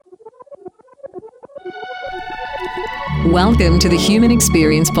Welcome to the Human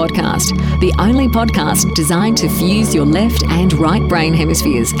Experience Podcast, the only podcast designed to fuse your left and right brain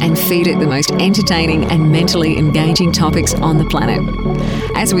hemispheres and feed it the most entertaining and mentally engaging topics on the planet.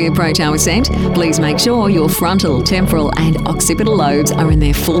 As we approach our ascent, please make sure your frontal, temporal and occipital lobes are in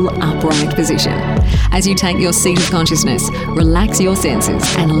their full upright position. As you take your seat of consciousness, relax your senses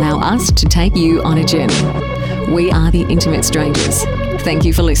and allow us to take you on a journey. We are the Intimate Strangers. Thank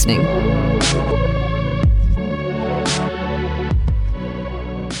you for listening.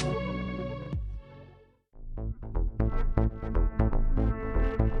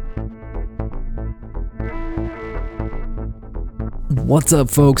 What's up,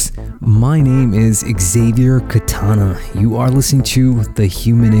 folks? My name is Xavier Katana. You are listening to The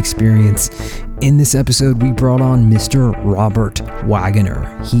Human Experience. In this episode, we brought on Mr. Robert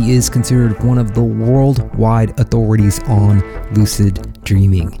Waggoner. He is considered one of the worldwide authorities on lucid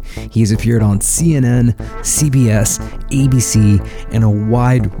dreaming. He has appeared on CNN, CBS, ABC, and a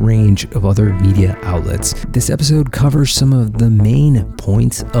wide range of other media outlets. This episode covers some of the main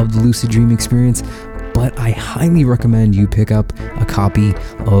points of the lucid dream experience, but I highly recommend you pick up a copy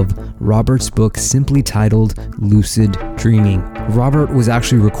of Robert's book simply titled Lucid Dreaming. Robert was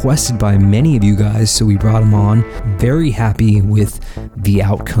actually requested by many of you guys, so we brought him on. Very happy with the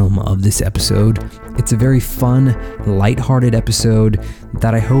outcome of this episode. It's a very fun, lighthearted episode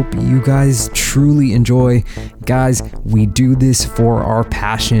that I hope you guys truly enjoy. Guys, we do this for our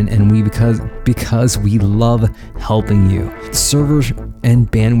passion and because we love helping you. Servers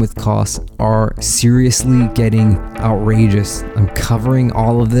and bandwidth costs are seriously getting outrageous. I'm covering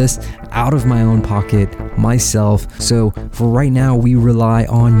all of this out of my own pocket myself. So for right now, we rely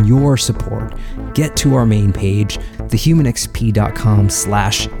on your support. Get to our main page,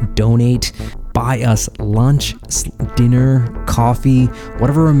 thehumanxp.com/donate. Buy us lunch, dinner, coffee,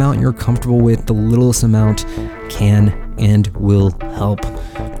 whatever amount you're comfortable with. The littlest amount can and will help.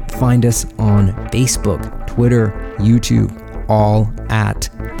 Find us on Facebook, Twitter, YouTube, all at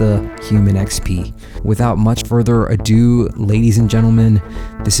The Human XP. Without much further ado, ladies and gentlemen,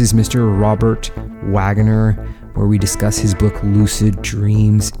 this is Mr. Robert Waggoner, where we discuss his book, Lucid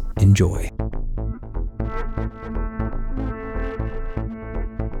Dreams. Enjoy.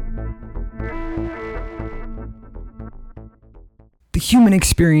 The Human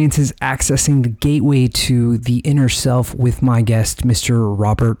Experience is accessing the gateway to the inner self with my guest, Mr.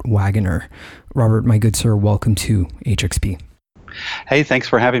 Robert Waggoner. Robert, my good sir, welcome to HXP. Hey, thanks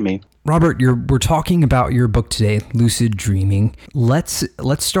for having me. Robert, we're talking about your book today, Lucid Dreaming. Let's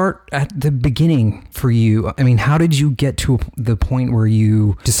start at the beginning for you. I mean, how did you get to the point where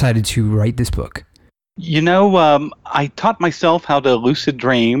you decided to write this book? You know, I taught myself how to lucid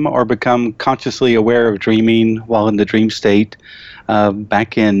dream or become consciously aware of dreaming while in the dream state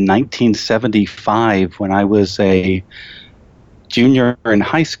back in 1975 when I was a junior in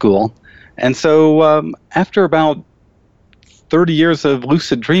high school. And so after about 30 years of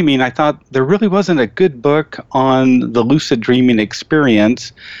lucid dreaming, I thought there really wasn't a good book on the lucid dreaming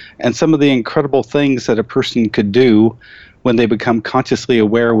experience and some of the incredible things that a person could do when they become consciously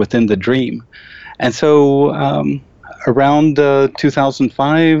aware within the dream. And so around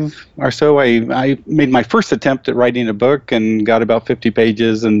 2005 or so, I made my first attempt at writing a book and got about 50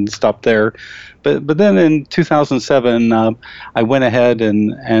 pages and stopped there. But then in 2007, I went ahead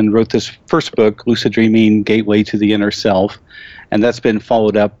and wrote this first book, Lucid Dreaming, Gateway to the Inner Self. And that's been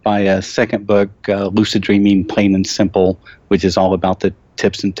followed up by a second book, Lucid Dreaming, Plain and Simple, which is all about the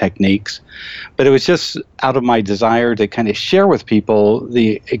tips and techniques. But it was just out of my desire to kind of share with people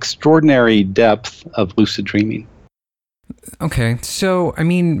the extraordinary depth of lucid dreaming. Okay, so I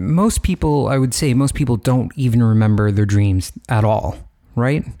mean, most people don't even remember their dreams at all,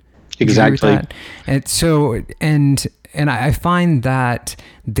 right? Exactly. And so, and I find that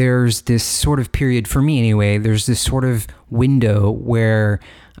there's this sort of period, for me anyway, there's this sort of window where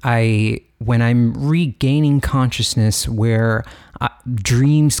when I'm regaining consciousness, where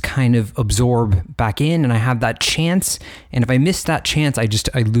dreams kind of absorb back in, and I have that chance. And if I miss that chance, I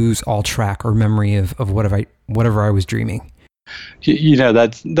lose all track or memory of whatever I was dreaming. You know,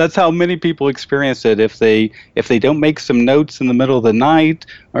 that's how many people experience it. If they don't make some notes in the middle of the night,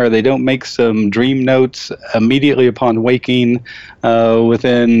 or they don't make some dream notes immediately upon waking,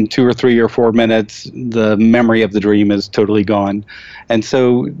 within 2 or 3 or 4 minutes, the memory of the dream is totally gone. And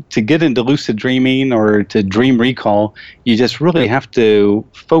so to get into lucid dreaming or to dream recall, you just really have to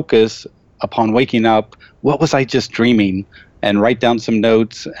focus upon waking up. What was I just dreaming? And write down some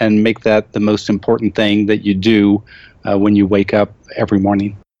notes and make that the most important thing that you do when you wake up every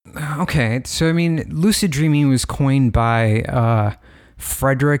morning. Okay, so I mean, lucid dreaming was coined by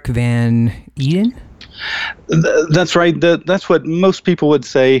Frederick Van Eden? That's right. That's what most people would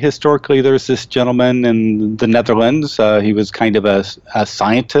say. Historically, there's this gentleman in the Netherlands. He was kind of a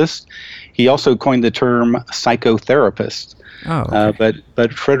scientist. He also coined the term psychotherapist. Oh, okay.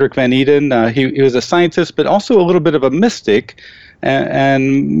 But Frederick Van Eden, he was a scientist, but also a little bit of a mystic.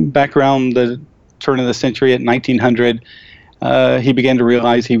 And back around the turn of the century at 1900, he began to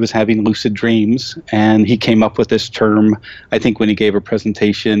realize he was having lucid dreams, and he came up with this term, I think, when he gave a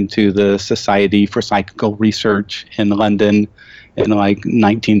presentation to the Society for Psychical Research in London in like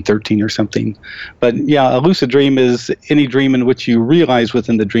 1913 or something. But yeah, a lucid dream is any dream in which you realize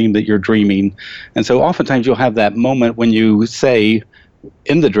within the dream that you're dreaming. And so oftentimes you'll have that moment when you say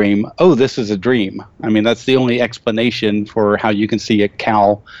in the dream, oh, this is a dream. I mean, that's the only explanation for how you can see a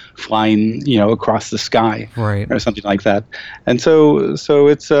cow flying, across the sky, right, or something like that. And so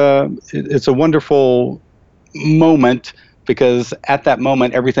it's a wonderful moment, because at that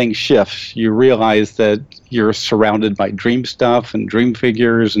moment everything shifts. You realize that you're surrounded by dream stuff and dream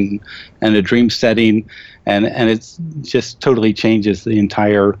figures and a dream setting, and it just totally changes the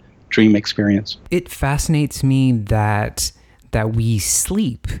entire dream experience. It fascinates me that we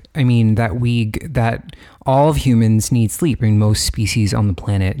sleep. I mean, that all of humans need sleep. I mean, most species on the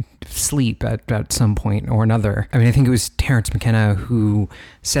planet sleep at some point or another. I mean, I think it was Terence McKenna who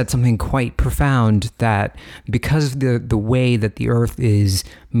said something quite profound, that because of the way that the Earth is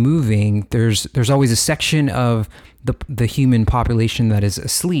moving, there's always a section of the human population that is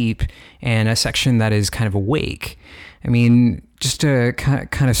asleep and a section that is kind of awake. I mean, just a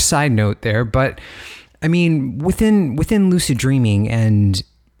kind of side note there, but I mean, within lucid dreaming and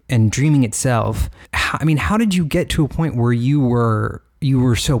dreaming itself, how did you get to a point where you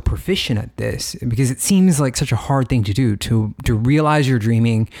were so proficient at this? Because it seems like such a hard thing to do, to realize you're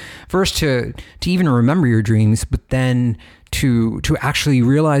dreaming, first to even remember your dreams, but then to actually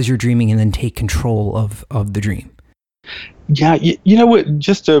realize you're dreaming and then take control of the dream. Yeah, you know what?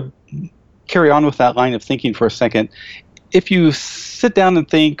 Just to carry on with that line of thinking for a second. If you sit down and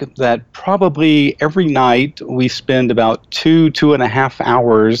think that probably every night we spend about 2.5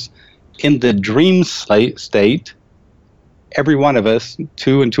 hours in the dream state, every one of us,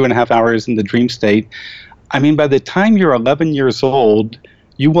 2.5 hours in the dream state, I mean, by the time you're 11 years old,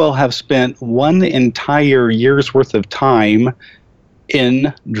 you will have spent one entire year's worth of time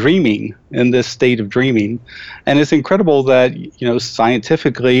in dreaming, in this state of dreaming. And it's incredible that,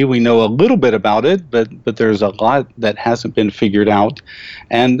 scientifically we know a little bit about it, but there's a lot that hasn't been figured out.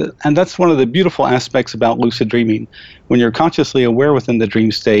 And that's one of the beautiful aspects about lucid dreaming. When you're consciously aware within the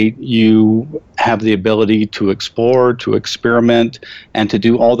dream state, you have the ability to explore, to experiment, and to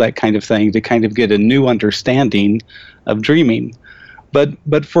do all that kind of thing, to kind of get a new understanding of dreaming.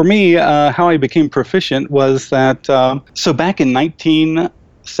 But for me, how I became proficient was that, so back in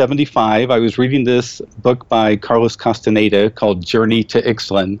 1975, I was reading this book by Carlos Castaneda called Journey to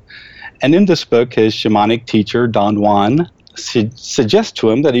Ixtlan. And in this book, his shamanic teacher, Don Juan, suggests to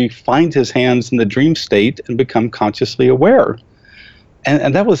him that he find his hands in the dream state and become consciously aware.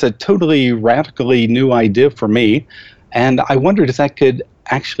 And that was a totally radically new idea for me. And I wondered if that could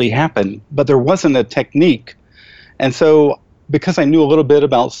actually happen. But there wasn't a technique. And so, because I knew a little bit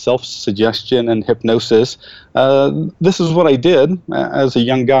about self-suggestion and hypnosis, this is what I did as a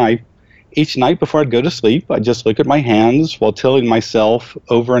young guy. Each night before I'd go to sleep, I'd just look at my hands while telling myself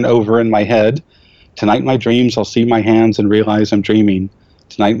over and over in my head, tonight in my dreams, I'll see my hands and realize I'm dreaming.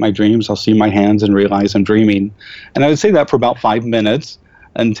 Tonight in my dreams, I'll see my hands and realize I'm dreaming. And I would say that for about 5 minutes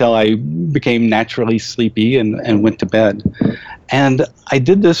until I became naturally sleepy and went to bed. And I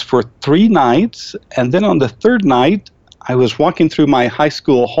did this for 3 nights, and then on the third night, I was walking through my high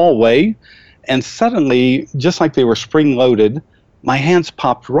school hallway, and suddenly, just like they were spring-loaded, my hands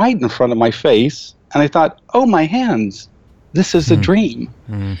popped right in front of my face, and I thought, oh, my hands, this is a dream.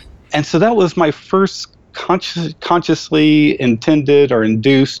 And so that was my first consciously intended or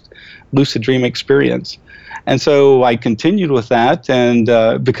induced lucid dream experience. And so I continued with that, and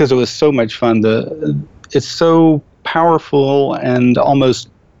because it was so much fun, it's so powerful and almost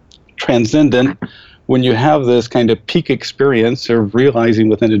transcendent when you have this kind of peak experience of realizing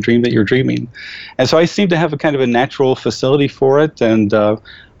within a dream that you're dreaming. And so I seemed to have a kind of a natural facility for it, and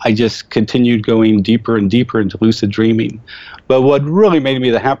I just continued going deeper and deeper into lucid dreaming. But what really made me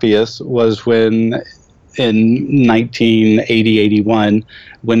the happiest was when in 1980-81,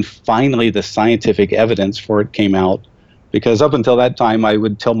 when finally the scientific evidence for it came out. Because up until that time, I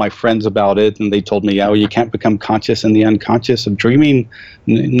would tell my friends about it, and they told me, oh, you can't become conscious in the unconscious of dreaming.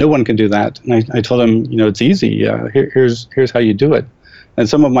 No one can do that. And I told them, it's easy. Here's how you do it. And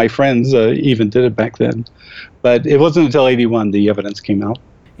some of my friends even did it back then. But it wasn't until 81 the evidence came out.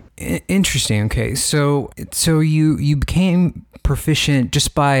 Interesting. Okay, so you became proficient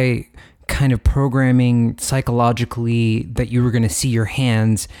just by kind of programming psychologically that you were going to see your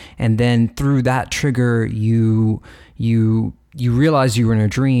hands, and then through that trigger, you realized you were in a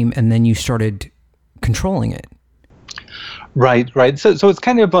dream, and then you started controlling it. Right. So it's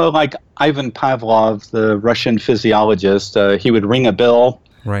kind of like Ivan Pavlov, the Russian physiologist. He would ring a bell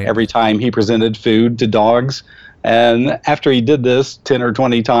every time he presented food to dogs. And after he did this 10 or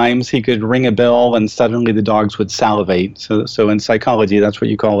 20 times, he could ring a bell and suddenly the dogs would salivate. So in psychology, that's what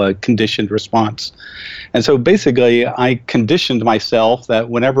you call a conditioned response. And so basically, I conditioned myself that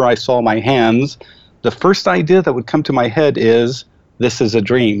whenever I saw my hands, the first idea that would come to my head is, this is a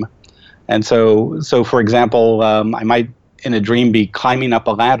dream. And so for example, I might in a dream be climbing up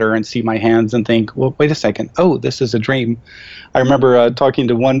a ladder and see my hands and think, well, wait a second, oh, this is a dream. I remember talking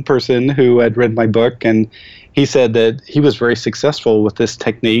to one person who had read my book, and he said that he was very successful with this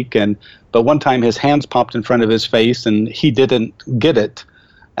technique, but one time his hands popped in front of his face and he didn't get it.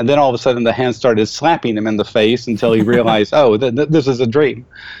 And then all of a sudden the hands started slapping him in the face until he realized, oh, this is a dream.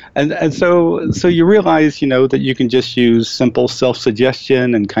 And so you realize, that you can just use simple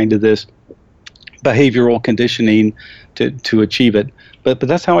self-suggestion and kind of this behavioral conditioning to achieve it. But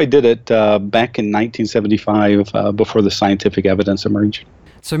that's how I did it back in 1975 before the scientific evidence emerged.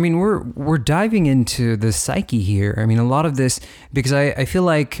 So, I mean, we're diving into the psyche here. I mean, a lot of this, because I feel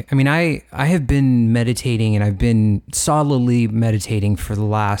like, I mean, I have been meditating, and I've been solidly meditating for the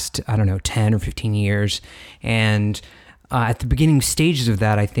last, 10 or 15 years. And at the beginning stages of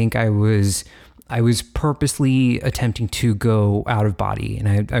that, I think I was purposely attempting to go out of body,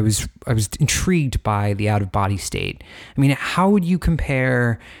 and I was intrigued by the out of body state. I mean, how would you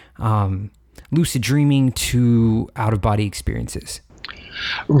compare lucid dreaming to out of body experiences?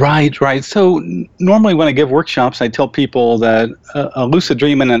 Right. So normally when I give workshops, I tell people that a lucid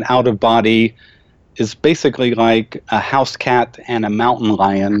dream and an out of body is basically like a house cat and a mountain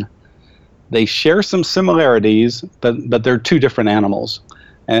lion. They share some similarities, but they're two different animals.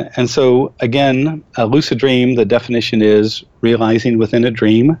 And so, again, a lucid dream, the definition is realizing within a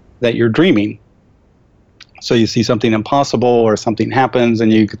dream that you're dreaming. So you see something impossible or something happens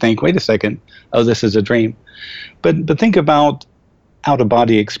and you could think, wait a second, oh, this is a dream. But think about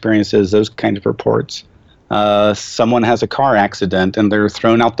out-of-body experiences, those kind of reports. Someone has a car accident and they're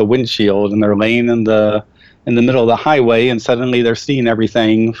thrown out the windshield and they're laying in the middle of the highway and suddenly they're seeing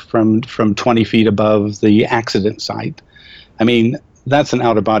everything from 20 feet above the accident site. I mean, that's an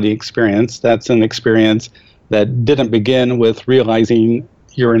out-of-body experience. That's an experience that didn't begin with realizing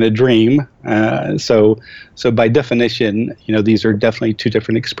you're in a dream. So by definition, these are definitely two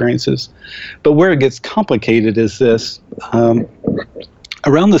different experiences. But where it gets complicated is this.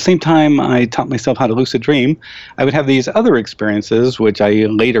 Around the same time I taught myself how to lucid dream, I would have these other experiences, which I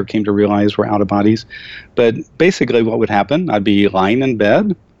later came to realize were out-of-bodies. But basically what would happen, I'd be lying in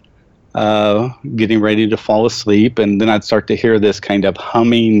bed, getting ready to fall asleep, and then I'd start to hear this kind of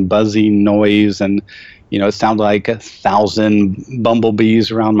humming, buzzing noise, and it sounded like 1,000 bumblebees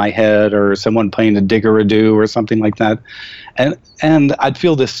around my head, or someone playing a didgeridoo or something like that, and I'd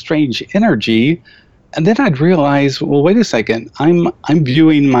feel this strange energy, and then I'd realize, well, wait a second, I'm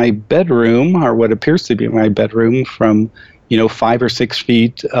viewing my bedroom, or what appears to be my bedroom, from 5 or 6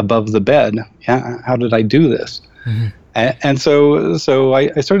 feet above the bed. Yeah, how did I do this? Mm-hmm. And so I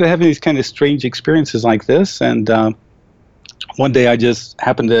started having these kind of strange experiences like this. And one day I just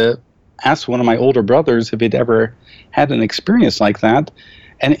happened to ask one of my older brothers if he'd ever had an experience like that.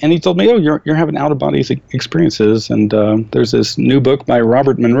 And he told me, oh, you're having out-of-body experiences. And there's this new book by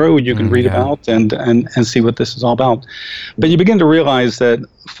Robert Monroe you can read about and see what this is all about. But you begin to realize that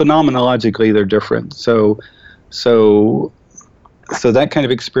phenomenologically they're different. So that kind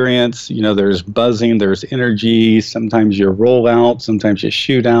of experience, there's buzzing, there's energy, sometimes you roll out, sometimes you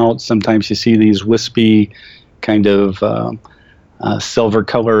shoot out, sometimes you see these wispy kind of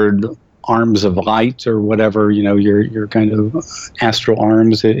silver-colored arms of light or whatever, your kind of astral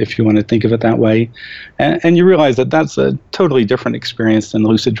arms, if you want to think of it that way. And you realize that that's a totally different experience than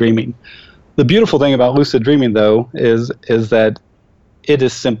lucid dreaming. The beautiful thing about lucid dreaming, though, is that it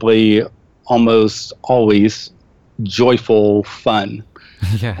is simply almost always joyful fun.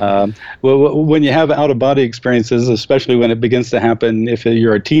 Yeah. When you have out-of-body experiences, especially when it begins to happen if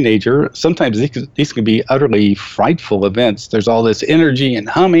you're a teenager, sometimes these can be utterly frightful events. There's all this energy and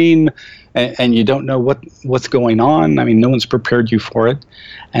humming, and you don't know what's going on. I mean, no one's prepared you for it.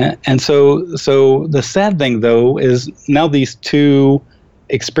 And so the sad thing, though, is now these two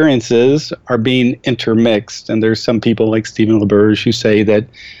experiences are being intermixed, and there's some people like Stephen LaBerge who say that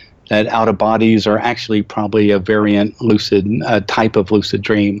that out-of-bodies are actually probably a variant type of lucid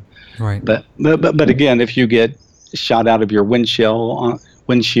dream. Right. But again, if you get shot out of your windshield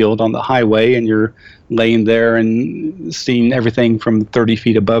on the highway and you're laying there and seeing everything from 30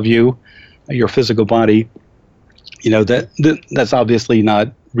 feet above you, your physical body, that's obviously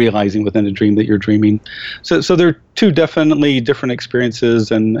not realizing within a dream that you're dreaming. So they're two definitely different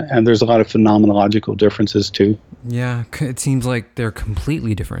experiences, and there's a lot of phenomenological differences too. Yeah, it seems like they're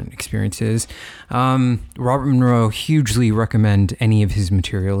completely different experiences. Robert Monroe, hugely recommend any of his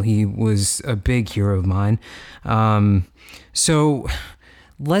material. He was a big hero of mine. So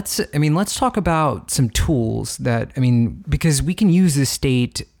let's talk about some tools because we can use this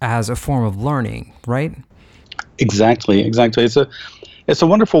state as a form of learning, right? Exactly. It's a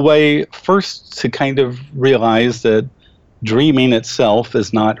wonderful way first to kind of realize that dreaming itself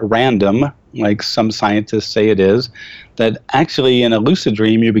is not random, like some scientists say it is, that actually in a lucid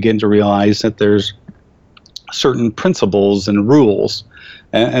dream you begin to realize that there's certain principles and rules.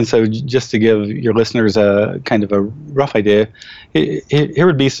 And so just to give your listeners a kind of a rough idea, here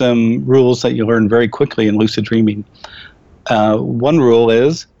would be some rules that you learn very quickly in lucid dreaming. One rule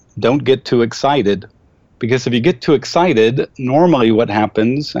is don't get too excited. Because if you get too excited, normally what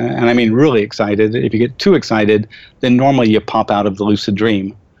happens, and I mean really excited, if you get too excited, then normally you pop out of the lucid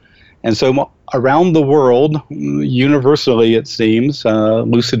dream. And so around the world, universally it seems,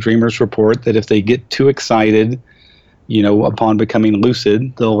 lucid dreamers report that if they get too excited, upon becoming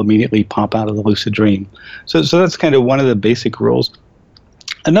lucid, they'll immediately pop out of the lucid dream. So that's kind of one of the basic rules.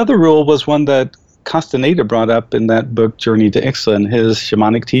 Another rule was one that Castaneda brought up in that book, Journey to Ixtlan. His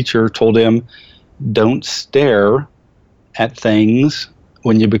shamanic teacher told him, don't stare at things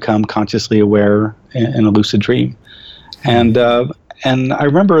when you become consciously aware in a lucid dream. And I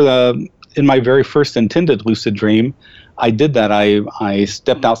remember in my very first intended lucid dream, I did that. I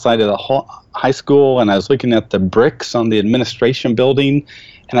stepped outside of the high school and I was looking at the bricks on the administration building,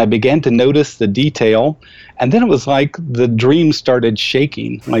 and I began to notice the detail. And then it was like the dream started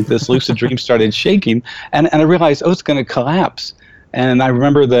shaking, like this lucid dream started shaking. And I realized, it's going to collapse. And I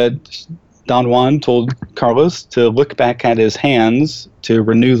remember that Don Juan told Carlos to look back at his hands to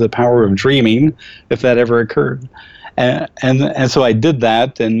renew the power of dreaming if that ever occurred. And so I did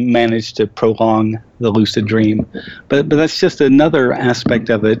that and managed to prolong the lucid dream. But that's just another aspect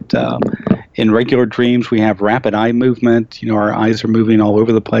of it. In regular dreams, we have rapid eye movement. Our eyes are moving all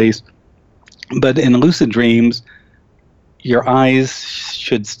over the place. But in lucid dreams, your eyes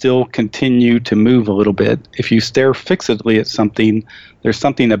should still continue to move a little bit. If you stare fixedly at something, there's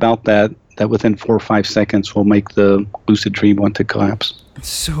something about that within 4 or 5 seconds will make the lucid dream want to collapse.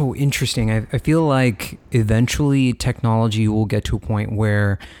 So interesting. I feel like eventually technology will get to a point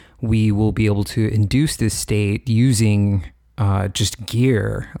where we will be able to induce this state using just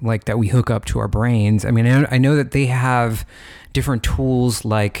gear like that we hook up to our brains. I mean, I know that they have different tools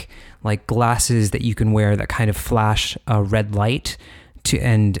like glasses that you can wear that kind of flash a red light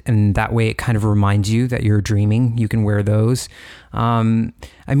and that way it kind of reminds you that you're dreaming. You can wear those. So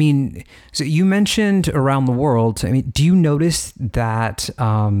you mentioned around the world. Do you notice that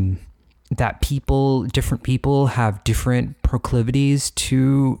different people have different proclivities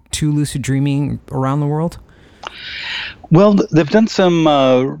to lucid dreaming around the world? Well, they've done some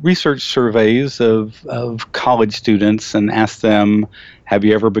research surveys of college students and asked them, have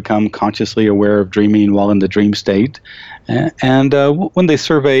you ever become consciously aware of dreaming while in the dream state? And when they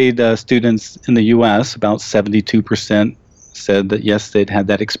surveyed students in the U.S., about 72% said that yes, they'd had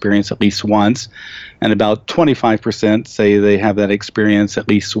that experience at least once, and about 25% say they have that experience at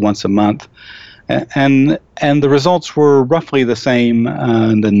least once a month. And the results were roughly the same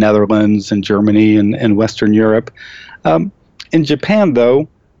in the Netherlands and Germany and Western Europe. In Japan, though,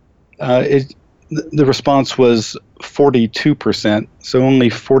 the response was 42%. So only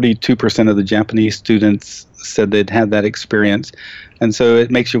 42% of the Japanese students said they'd had that experience. And so it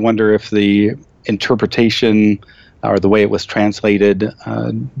makes you wonder if the interpretation or the way it was translated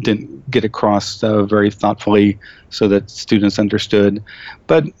didn't get across very thoughtfully so that students understood.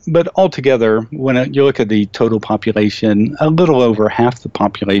 But altogether, when you look at the total population, a little over half the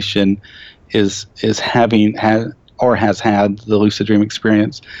population is having had or has had the lucid dream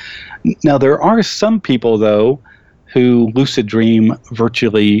experience. Now, there are some people, though, who lucid dream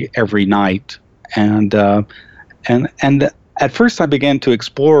virtually every night. And at first I began to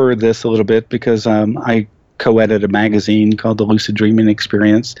explore this a little bit because I co-edit a magazine called the Lucid Dreaming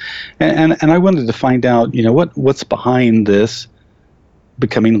Experience, and I wanted to find out, what's behind this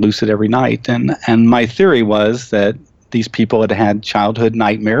becoming lucid every night. And my theory was that these people had childhood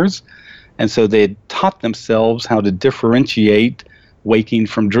nightmares, and so they had taught themselves how to differentiate waking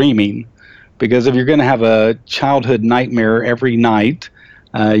from dreaming. Because if you're going to have a childhood nightmare every night,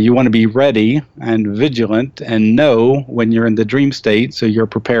 you want to be ready and vigilant and know when you're in the dream state, so you're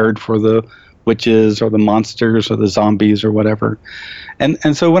prepared for the witches or the monsters or the zombies or whatever.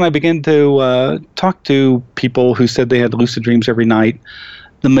 And so when I began to talk to people who said they had lucid dreams every night,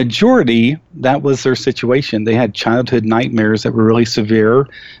 the majority, that was their situation. They had childhood nightmares that were really severe,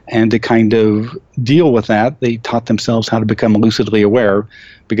 and to kind of deal with that, they taught themselves how to become lucidly aware.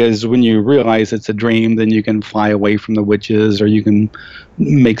 Because when you realize it's a dream, then you can fly away from the witches or you can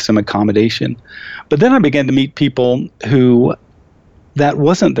make some accommodation. But then I began to meet people who that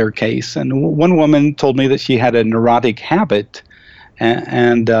wasn't their case. And one woman told me that she had a neurotic habit,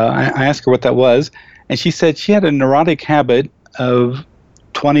 and I asked her what that was, and she said she had a neurotic habit of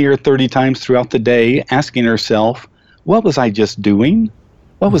 20 or 30 times throughout the day asking herself, what was I just doing?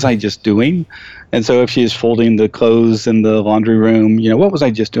 What was I just doing? And so if she is folding the clothes in the laundry room, what was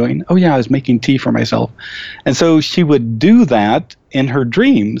I just doing? Oh, yeah, I was making tea for myself. And so she would do that in her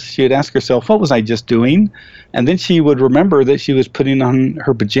dreams. She would ask herself, what was I just doing? And then she would remember that she was putting on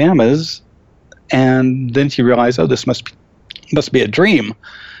her pajamas, and then she realized, oh, this must be a dream.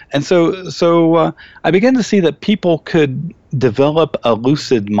 And so I began to see that people could develop a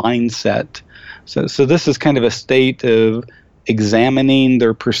lucid mindset. So this is kind of a state of examining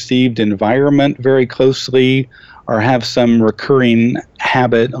their perceived environment very closely, or have some recurring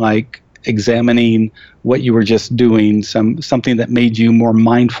habit like examining what you were just doing, something that made you more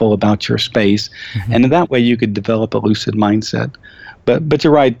mindful about your space. Mm-hmm. And in that way you could develop a lucid mindset. But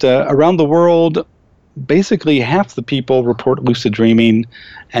you're right, around the world, basically half the people report lucid dreaming,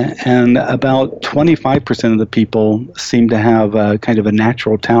 and about 25% of the people seem to have kind of a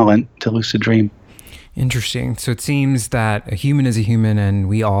natural talent to lucid dream. Interesting. So it seems that a human is a human, and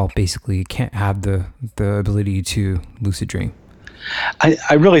we all basically can't have the ability to lucid dream.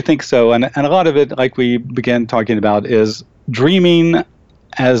 I really think so. And a lot of it, like we began talking about, is dreaming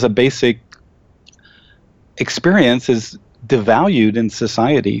as a basic experience is devalued in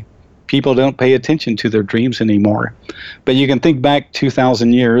society. People don't pay attention to their dreams anymore. But you can think back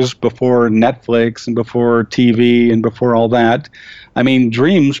 2,000 years before Netflix and before TV and before all that. I mean,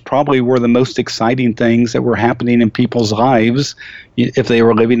 dreams probably were the most exciting things that were happening in people's lives if they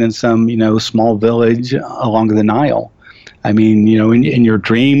were living in some, small village along the Nile. I mean, in your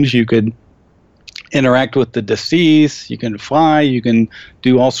dreams, you could interact with the deceased, you can fly, you can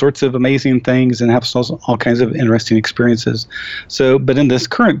do all sorts of amazing things and have all kinds of interesting experiences. But in this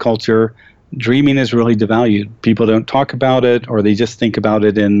current culture, dreaming is really devalued. People don't talk about it, or they just think about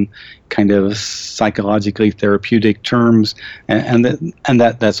it in kind of psychologically therapeutic terms, and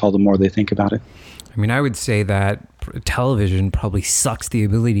that's all the more they think about it. I mean, I would say that television probably sucks the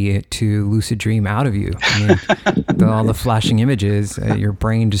ability to lucid dream out of you. I mean, all the flashing images, your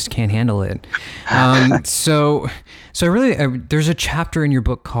brain just can't handle it. So I really, there's a chapter in your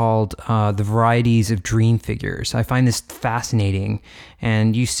book called The Varieties of Dream Figures. I find this fascinating.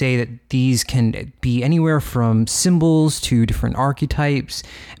 And you say that these can be anywhere from symbols to different archetypes.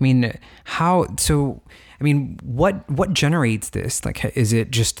 I mean, what generates this? Like, is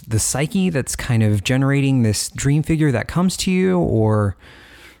it just the psyche that's kind of generating this dream figure that comes to you, or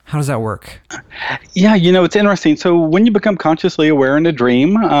how does that work? Yeah, it's interesting. So when you become consciously aware in a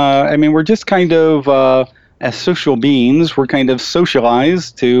dream, we're just kind of, as social beings, we're kind of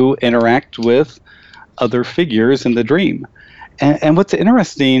socialized to interact with other figures in the dream. And what's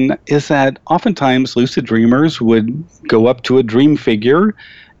interesting is that oftentimes lucid dreamers would go up to a dream figure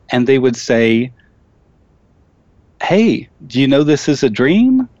and they would say, hey, do you know this is a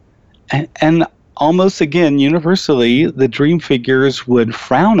dream? And almost again, universally, the dream figures would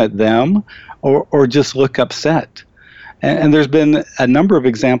frown at them or just look upset. And there's been a number of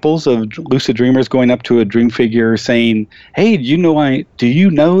examples of lucid dreamers going up to a dream figure saying, hey, do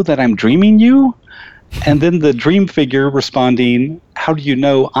you know that I'm dreaming you? And then the dream figure responding, how do you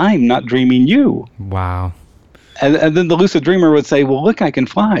know I'm not dreaming you? Wow. And then the lucid dreamer would say, well, look, I can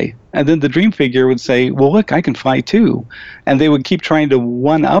fly. And then the dream figure would say, well, look, I can fly too. And they would keep trying to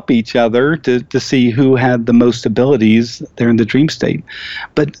one-up each other to see who had the most abilities there in the dream state.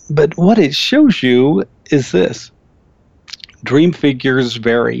 But what it shows you is this. Dream figures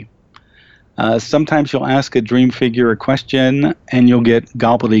vary. Sometimes you'll ask a dream figure a question and you'll get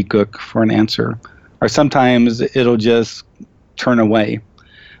gobbledygook for an answer. Or sometimes it'll just turn away.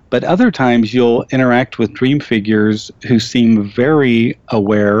 But other times you'll interact with dream figures who seem very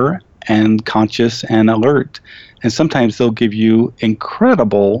aware and conscious and alert. And sometimes they'll give you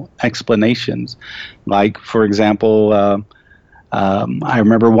incredible explanations. Like, for example, I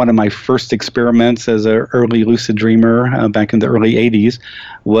remember one of my first experiments as an early lucid dreamer back in the early 80s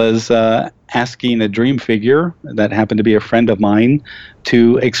was asking a dream figure that happened to be a friend of mine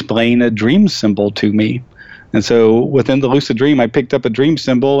to explain a dream symbol to me. And so within the lucid dream, I picked up a dream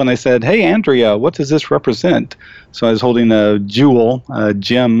symbol and I said, "Hey, Andrea, what does this represent?" So I was holding a jewel, a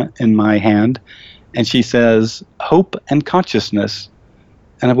gem in my hand, and she says, "Hope and consciousness."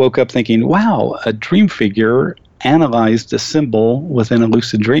 And I woke up thinking, wow, a dream figure analyzed a symbol within a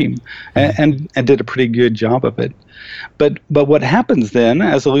lucid dream and did a pretty good job of it. But what happens then,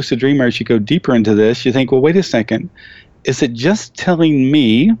 as a lucid dreamer, as you go deeper into this, you think, well, wait a second, is it just telling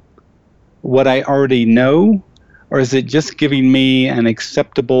me what I already know, or is it just giving me an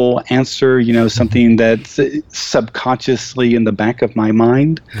acceptable answer, something that's subconsciously in the back of my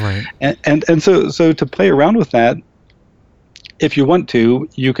mind? Right. And so to play around with that, if you want to,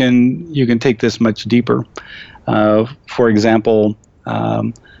 you can take this much deeper. For example,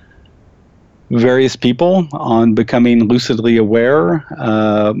 various people on becoming lucidly aware.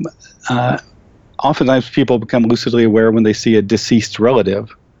 Oftentimes people become lucidly aware when they see a deceased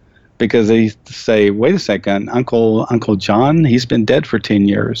relative, because they say, wait a second, Uncle John, he's been dead for 10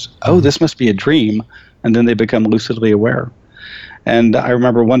 years. Oh, this must be a dream. And then they become lucidly aware. And I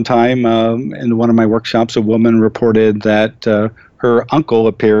remember one time in one of my workshops, a woman reported that her uncle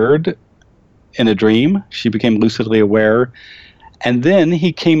appeared in a dream. She became lucidly aware. And then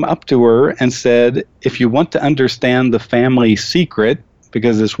he came up to her and said, if you want to understand the family secret,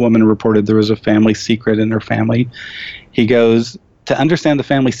 because this woman reported there was a family secret in her family, he goes, to understand the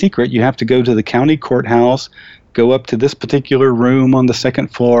family secret, you have to go to the county courthouse, go up to this particular room on the second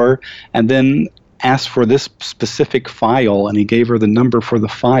floor, and then ask for this specific file. And he gave her the number for the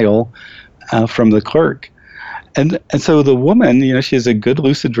file from the clerk. And so the woman, she's a good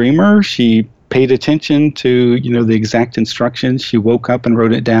lucid dreamer. She paid attention to, the exact instructions. She woke up and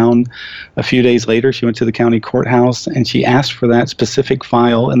wrote it down. A few days later, she went to the county courthouse and she asked for that specific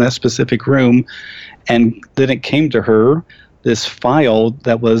file in that specific room. And then it came to her, this file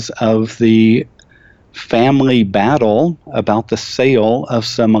that was of the family battle about the sale of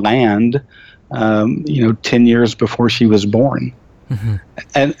some land, 10 years before she was born. Mm-hmm.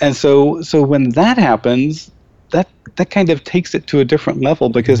 And so when that happens, that kind of takes it to a different level,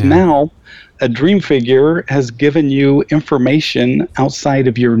 because now a dream figure has given you information outside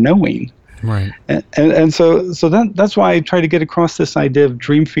of your knowing. Right. And so that's why I try to get across this idea of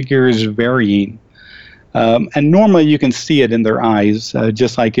dream figures varying. And normally you can see it in their eyes,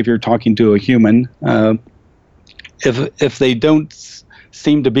 just like if you're talking to a human. If they don't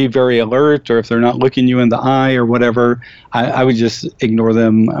seem to be very alert, or if they're not looking you in the eye or whatever, I would just ignore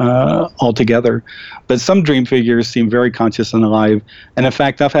them altogether. But some dream figures seem very conscious and alive. And in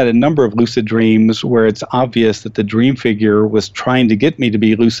fact, I've had a number of lucid dreams where it's obvious that the dream figure was trying to get me to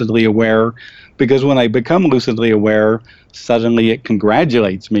be lucidly aware, because when I become lucidly aware, suddenly it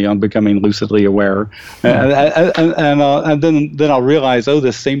congratulates me on becoming lucidly aware. And then I'll realize, oh,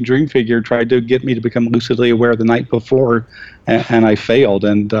 this same dream figure tried to get me to become lucidly aware the night before, and I failed.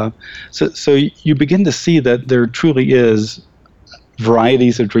 And so you begin to see that there truly is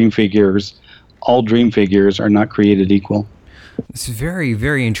varieties of dream figures. All dream figures are not created equal. It's very,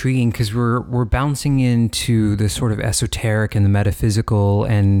 very intriguing, because we're bouncing into the sort of esoteric and the metaphysical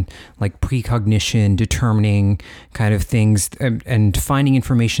and like precognition, determining kind of things, and finding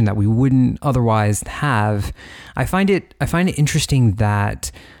information that we wouldn't otherwise have. I find it interesting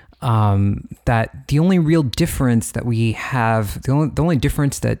that that the only real difference that we have, the only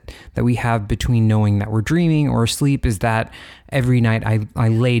difference that we have between knowing that we're dreaming or asleep, is that every night I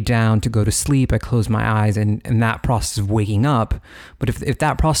lay down to go to sleep, I close my eyes, and that process of waking up. But if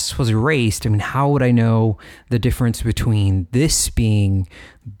that process was erased, I mean, how would I know the difference between this being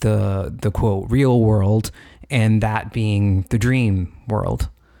the quote real world and that being the dream world?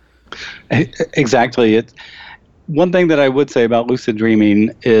 Exactly. One thing that I would say about lucid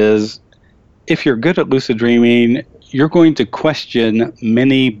dreaming is, if you're good at lucid dreaming, you're going to question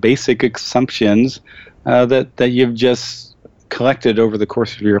many basic assumptions that you've just collected over the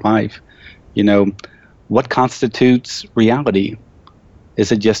course of your life. What constitutes reality?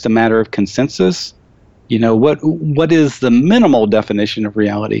 Is it just a matter of consensus? What is the minimal definition of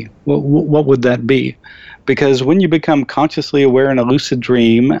reality? What would that be? Because when you become consciously aware in a lucid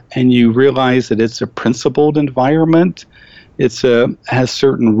dream and you realize that it's a principled environment, has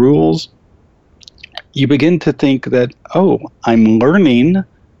certain rules, you begin to think that, oh, I'm learning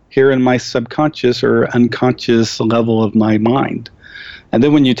here in my subconscious or unconscious level of my mind. And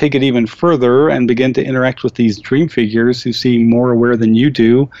then when you take it even further and begin to interact with these dream figures who seem more aware than you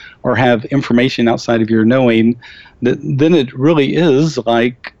do or have information outside of your knowing, then it really is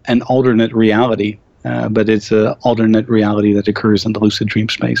like an alternate reality. But it's an alternate reality that occurs in the lucid dream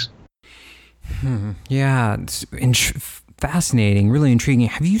space. Yeah, it's fascinating, really intriguing.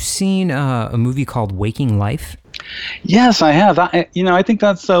 Have you seen a movie called Waking Life? Yes, I have. I think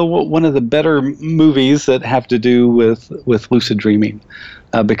that's one of the better movies that have to do with lucid dreaming,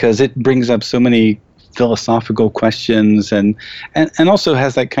 because it brings up so many philosophical questions and also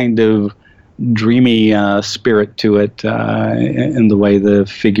has that kind of dreamy spirit to it in the way the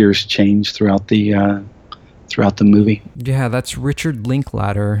figures change throughout the movie. Yeah, that's Richard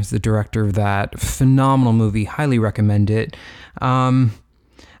Linklater, is the director of that phenomenal movie. Highly recommend it.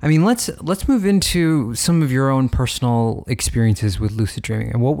 Let's move into some of your own personal experiences with lucid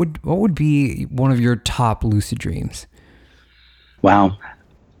dreaming. And what would be one of your top lucid dreams? Wow.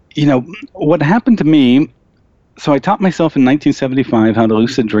 What happened to me, so I taught myself in 1975 how to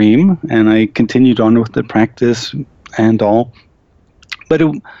lucid dream, and I continued on with the practice and all. But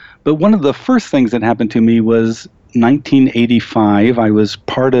one of the first things that happened to me was 1985. I was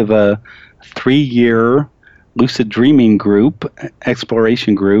part of a 3-year lucid dreaming group,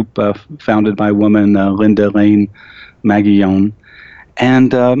 exploration group, founded by a woman, Linda Lane Magillon.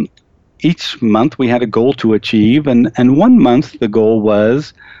 And each month we had a goal to achieve. And 1 month the goal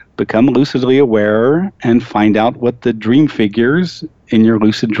was become lucidly aware and find out what the dream figures in your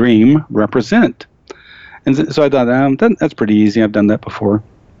lucid dream represent. And so I thought, that's pretty easy. I've done that before.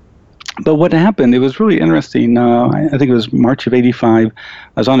 But what happened, it was really interesting. I think it was March of 85. I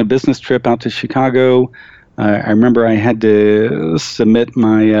was on a business trip out to Chicago. I remember I had to submit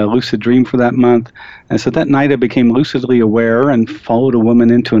my lucid dream for that month. And so that night I became lucidly aware and followed a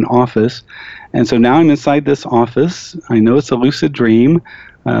woman into an office. And so now I'm inside this office. I know it's a lucid dream.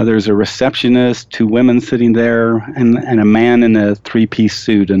 There's a receptionist, 2 women sitting there, and a man in a 3-piece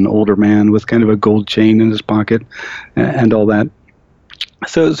suit, an older man with kind of a gold chain in his pocket and all that.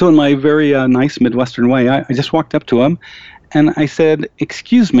 So in my very nice Midwestern way, I just walked up to him and I said,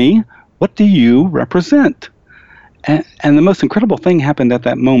 "Excuse me, what do you represent?" And the most incredible thing happened at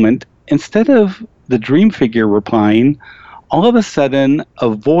that moment. Instead of the dream figure replying, all of a sudden a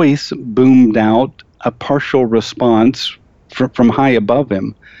voice boomed out a partial response from high above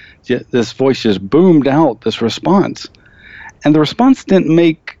him. This voice just boomed out this response. And the response didn't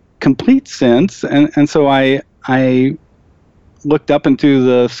make complete sense. And so I looked up into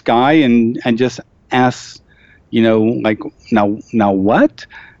the sky and just asked, like, now what?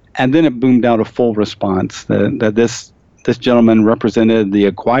 And then it boomed out a full response that this gentleman represented the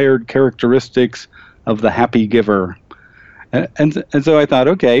acquired characteristics of the happy giver. And so I thought,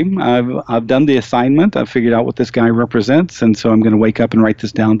 okay, I've done the assignment. I've figured out what this guy represents, and so I'm going to wake up and write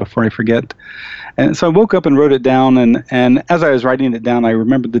this down before I forget. And so I woke up and wrote it down, and as I was writing it down, I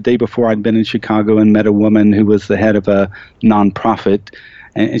remembered the day before I'd been in Chicago and met a woman who was the head of a nonprofit,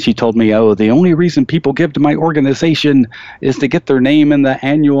 and she told me, the only reason people give to my organization is to get their name in the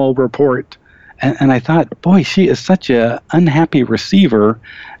annual report. And I thought, boy, she is such an unhappy receiver.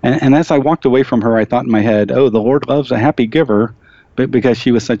 And as I walked away from her, I thought in my head, the Lord loves a happy giver, but because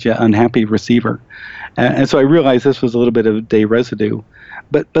she was such an unhappy receiver. And so I realized this was a little bit of day residue.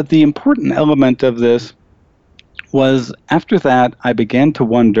 But the important element of this was after that, I began to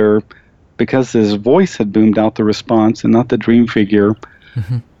wonder, because this voice had boomed out the response and not the dream figure,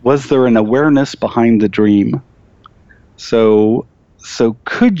 was there an awareness behind the dream? So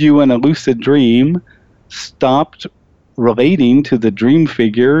could you, in a lucid dream, stop relating to the dream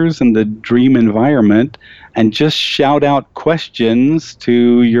figures and the dream environment and just shout out questions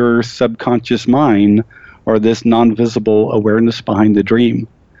to your subconscious mind or this non-visible awareness behind the dream?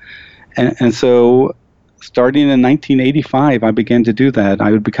 And so starting in 1985, I began to do that.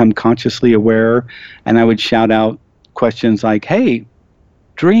 I would become consciously aware, and I would shout out questions like, "Hey,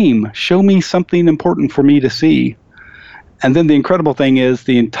 dream, show me something important for me to see." And then the incredible thing is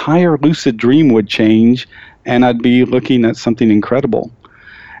the entire lucid dream would change, and I'd be looking at something incredible.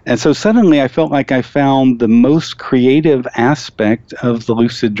 And so suddenly I felt like I found the most creative aspect of the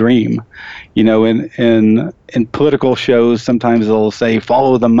lucid dream. In political shows, sometimes they'll say,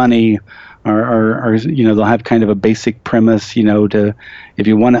 follow the money, or they'll have kind of a basic premise, to, if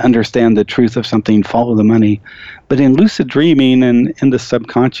you want to understand the truth of something, follow the money. But in lucid dreaming and in the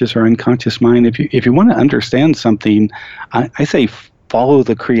subconscious or unconscious mind, if you want to understand something, I say follow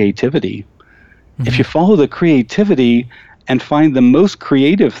the creativity. Mm-hmm. If you follow the creativity and find the most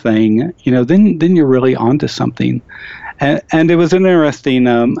creative thing, then you're really onto something. And it was interesting.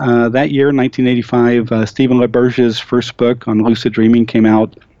 That year, 1985, Stephen LaBerge's first book on lucid dreaming came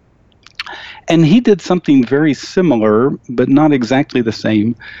out. And he did something very similar, but not exactly the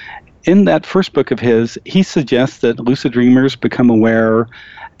same. In that first book of his, he suggests that lucid dreamers become aware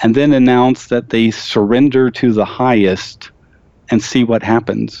and then announce that they surrender to the highest and see what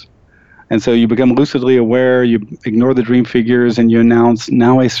happens. And so you become lucidly aware, you ignore the dream figures, and you announce,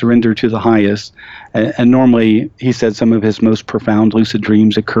 now I surrender to the highest. And normally, he said some of his most profound lucid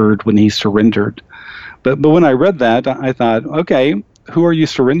dreams occurred when he surrendered. But when I read that, I thought, okay, who are you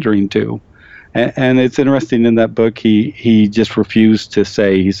surrendering to? And it's interesting, in that book, he just refused to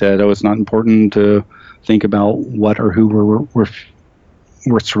say. He said, it's not important to think about what or who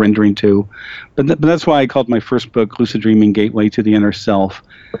we're surrendering to. But that's why I called my first book Lucid Dreaming Gateway to the Inner Self.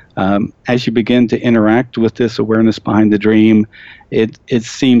 As you begin to interact with this awareness behind the dream, it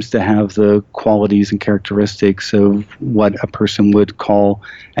seems to have the qualities and characteristics of what a person would call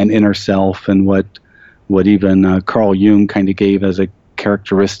an inner self, and what even Carl Jung kind of gave as a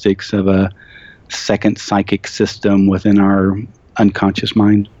characteristics of a second psychic system within our unconscious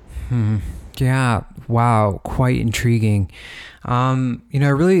mind. Yeah. Wow. Quite intriguing. I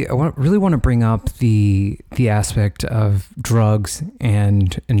really want to bring up the aspect of drugs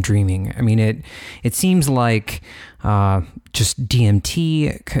and dreaming. I mean, it seems like just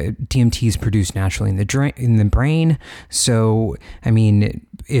DMT is produced naturally in the brain. So, I mean,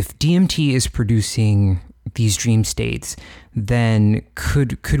 if DMT is producing these dream states, then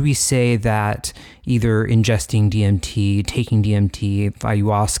could we say that either ingesting DMT, taking DMT,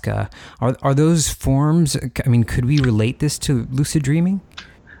 ayahuasca, are those forms? I mean, could we relate this to lucid dreaming?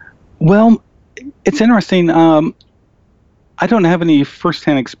 Well, it's interesting. I don't have any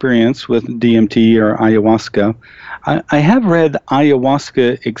firsthand experience with DMT or ayahuasca. I have read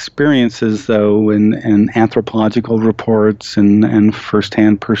ayahuasca experiences, though, in anthropological reports and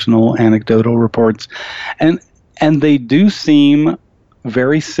firsthand personal anecdotal reports. And they do seem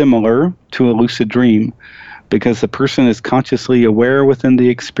very similar to a lucid dream, because the person is consciously aware within the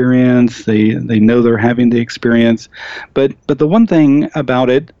experience. They know they're having the experience. But the one thing about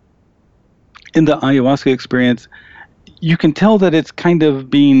it, in the ayahuasca experience, you can tell that it's kind of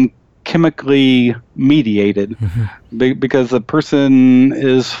being chemically mediated, because the person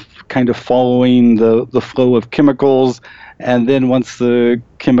is kind of following the flow of chemicals, and then once the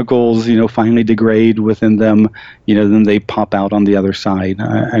chemicals, finally degrade within them, then they pop out on the other side.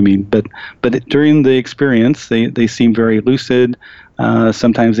 But during the experience, they seem very lucid.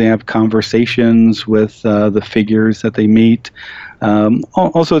 Sometimes they have conversations with the figures that they meet.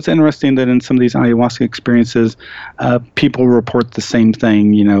 Also, it's interesting that in some of these ayahuasca experiences, people report the same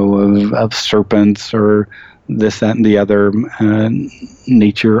thing, of serpents or this, that, and the other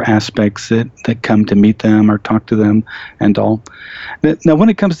nature aspects that come to meet them or talk to them and all. Now, when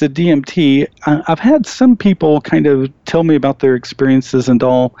it comes to DMT, I've had some people kind of tell me about their experiences and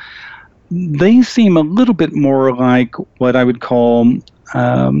all. They seem a little bit more like what I would call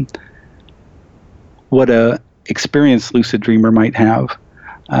what a experienced lucid dreamer might have.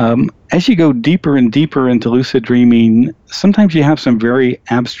 As you go deeper and deeper into lucid dreaming, sometimes you have some very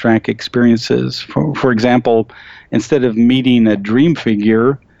abstract experiences. For example, instead of meeting a dream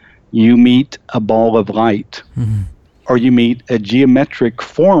figure, you meet a ball of light, or you meet a geometric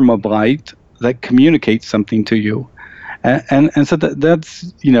form of light that communicates something to you. And so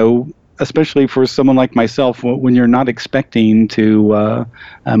that's, especially for someone like myself, when you're not expecting to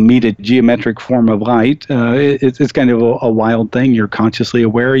meet a geometric form of light, it's kind of a wild thing. You're consciously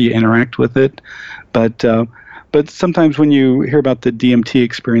aware, you interact with it. But sometimes when you hear about the DMT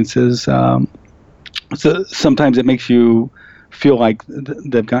experiences, sometimes it makes you feel like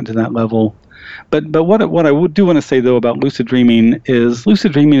they've gotten to that level. But what I do want to say, though, about lucid dreaming is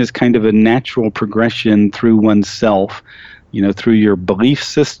kind of a natural progression through oneself. Through your belief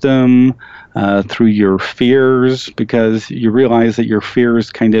system, through your fears, because you realize that your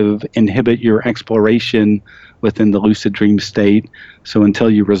fears kind of inhibit your exploration within the lucid dream state. So until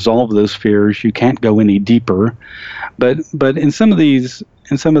you resolve those fears, you can't go any deeper. But in some of these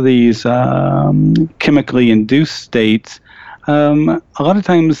chemically induced states, a lot of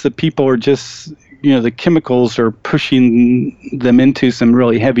times the people are just, the chemicals are pushing them into some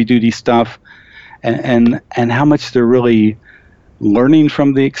really heavy duty stuff. And how much they're really learning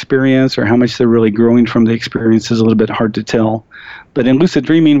from the experience or how much they're really growing from the experience is a little bit hard to tell. But in lucid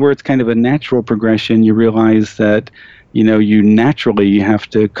dreaming, where it's kind of a natural progression, you realize that, you naturally have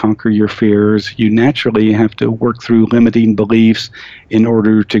to conquer your fears. You naturally have to work through limiting beliefs in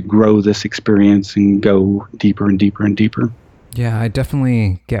order to grow this experience and go deeper and deeper and deeper. Yeah, I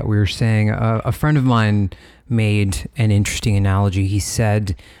definitely get what you're saying. A friend of mine made an interesting analogy. He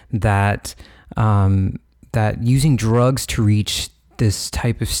said that that using drugs to reach this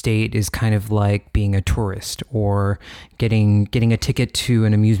type of state is kind of like being a tourist or getting a ticket to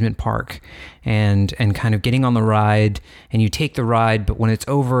an amusement park and kind of getting on the ride, and you take the ride, but when it's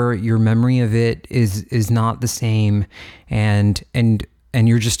over, your memory of it is not the same, and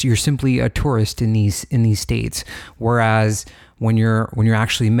you're simply a tourist in these states. Whereas when you're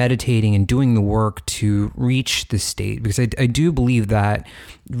actually meditating and doing the work to reach the state, because I do believe that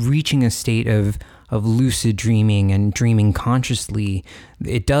reaching a state of lucid dreaming and dreaming consciously,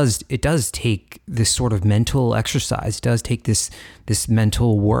 it does take this sort of mental exercise. It does take this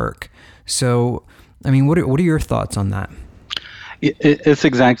mental work. So, I mean, what are your thoughts on that? It's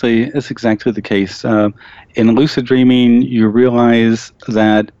exactly the case. In lucid dreaming, you realize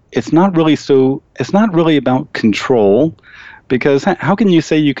that it's not really about control, because how can you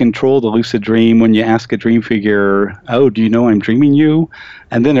say you control the lucid dream when you ask a dream figure, "Oh, do you know I'm dreaming you?"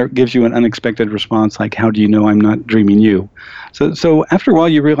 And then it gives you an unexpected response like, "How do you know I'm not dreaming you?" So after a while,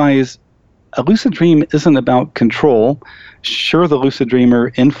 you realize a lucid dream isn't about control. Sure, the lucid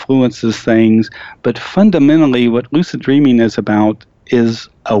dreamer influences things, but fundamentally what lucid dreaming is about is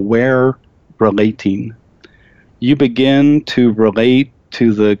aware relating. You begin to relate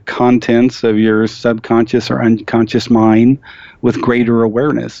to the contents of your subconscious or unconscious mind with greater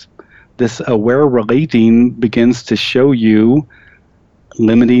awareness. This aware relating begins to show you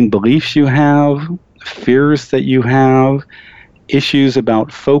limiting beliefs you have, fears that you have, issues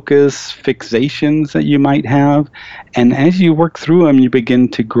about focus, fixations that you might have. And as you work through them, you begin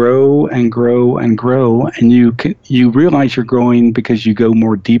to grow and grow and grow. And you realize you're growing because you go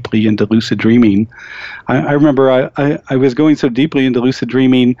more deeply into lucid dreaming. I remember I was going so deeply into lucid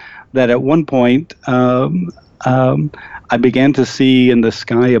dreaming that at one point I began to see in the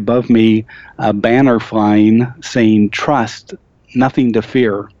sky above me a banner flying saying, "Trust, nothing to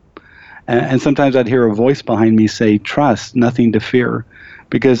fear." And sometimes I'd hear a voice behind me say, "Trust, nothing to fear."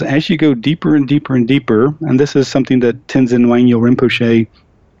 Because as you go deeper and deeper and deeper, and this is something that Tenzin Wangyal Rinpoche,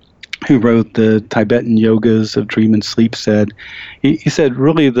 who wrote the Tibetan Yogas of Dream and Sleep, said, he said,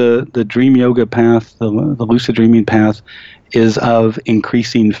 really the dream yoga path, the lucid dreaming path, is of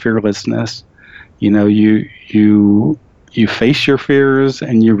increasing fearlessness. You know, you face your fears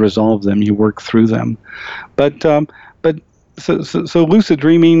and you resolve them, you work through them. So lucid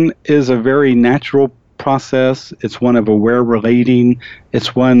dreaming is a very natural process. It's one of aware relating.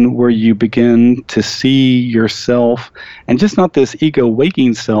 It's one where you begin to see yourself, and just not this ego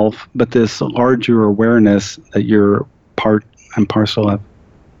waking self, but this larger awareness that you're part and parcel of.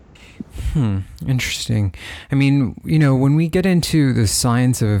 Interesting. I mean, you know, when we get into the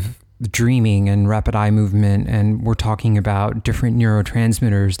science of dreaming and rapid eye movement, and we're talking about different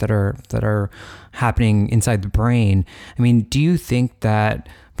neurotransmitters that are happening inside the brain, I mean, do you think that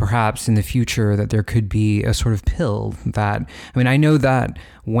perhaps in the future that there could be a sort of pill that, I mean, I know that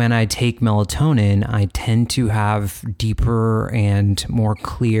when I take melatonin, I tend to have deeper and more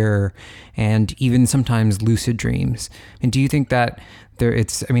clear and even sometimes lucid dreams. And do you think that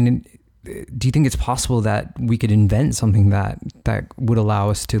do you think it's possible that we could invent something that would allow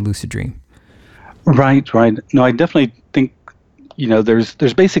us to lucid dream? Right. No, I definitely think, you know, there's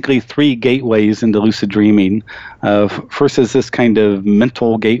basically three gateways into lucid dreaming. First is this kind of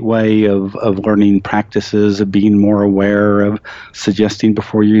mental gateway of learning practices, of being more aware, of suggesting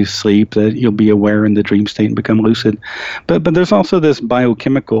before you sleep that you'll be aware in the dream state and become lucid. But there's also this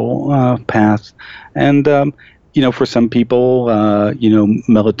biochemical path. And you know, for some people,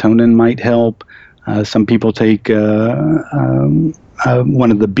 melatonin might help. Some people take one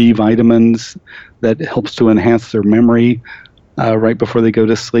of the B vitamins that helps to enhance their memory right before they go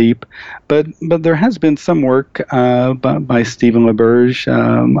to sleep. But there has been some work by Stephen LaBerge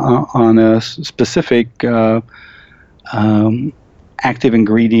on a specific active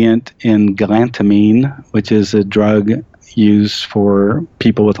ingredient in galantamine, which is a drug used for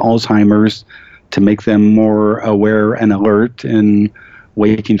people with Alzheimer's to make them more aware and alert in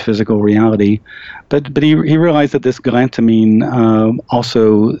waking physical reality. But he realized that this galantamine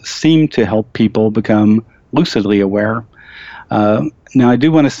also seemed to help people become lucidly aware. Now, I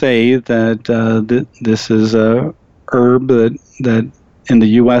do want to say that this is a herb that in the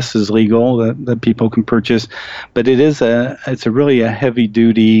U.S. is legal, that people can purchase, but it's really a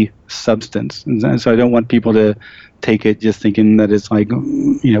heavy-duty substance, and so I don't want people to take it just thinking that it's like,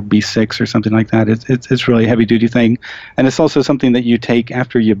 you know, B6 or something like that. It's really a heavy-duty thing, and it's also something that you take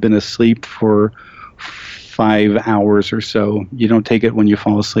after you've been asleep for 5 hours or so. You don't take it when you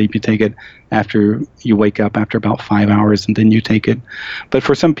fall asleep. You take it after you wake up, after about 5 hours, and then you take it. But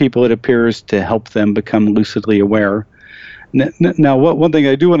for some people, it appears to help them become lucidly aware. Now, one thing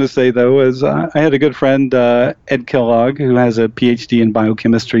I do want to say, though, is I had a good friend, Ed Kellogg, who has a PhD in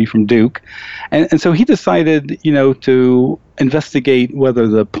biochemistry from Duke. And so he decided, to investigate whether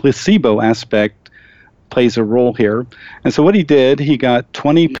the placebo aspect plays a role here. And so what he did, he got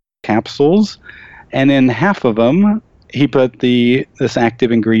 20 capsules, and in half of them, he put this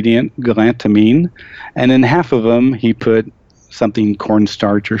active ingredient, galantamine, and in half of them, he put something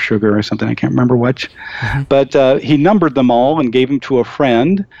cornstarch or sugar or something, I can't remember which. Mm-hmm. But he numbered them all and gave them to a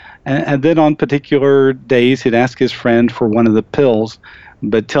friend, and then on particular days, he'd ask his friend for one of the pills,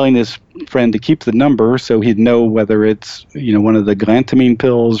 but telling his friend to keep the number so he'd know whether it's one of the galantamine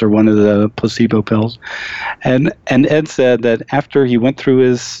pills or one of the placebo pills. And Ed said that after he went through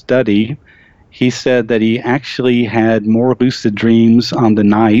his study, he said that he actually had more lucid dreams on the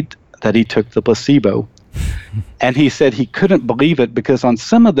night that he took the placebo. And he said he couldn't believe it because on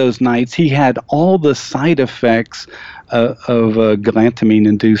some of those nights he had all the side effects of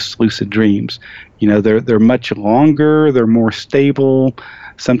galantamine-induced lucid dreams. They're much longer, they're more stable.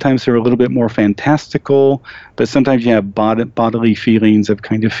 Sometimes they're a little bit more fantastical, but sometimes you have bodily feelings of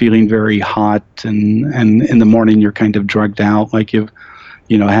kind of feeling very hot, and in the morning you're kind of drugged out, like you've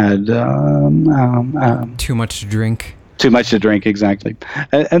had too much to drink. Too much to drink, exactly.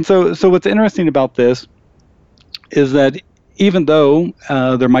 And so what's interesting about this is that even though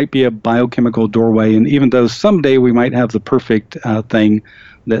there might be a biochemical doorway, and even though someday we might have the perfect thing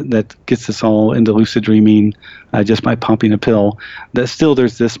that gets us all into lucid dreaming just by popping a pill, that still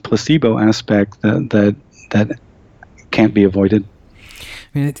there's this placebo aspect that can't be avoided.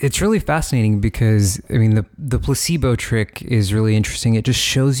 I mean, it's really fascinating because, the placebo trick is really interesting. It just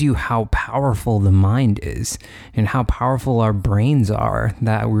shows you how powerful the mind is and how powerful our brains are,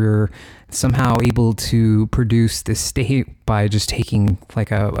 that we're somehow able to produce this state by just taking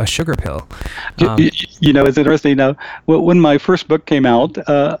like a sugar pill. It's interesting. When my first book came out,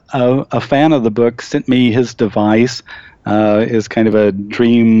 a fan of the book sent me his device. Is kind of a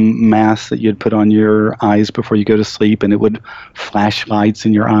dream mask that you'd put on your eyes before you go to sleep, and it would flash lights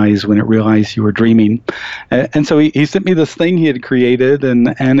in your eyes when it realized you were dreaming. And so he sent me this thing he had created, and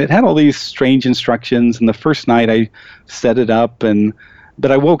it had all these strange instructions. And the first night I set it up, but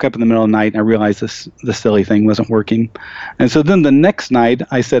I woke up in the middle of the night and I realized the silly thing wasn't working. And so then the next night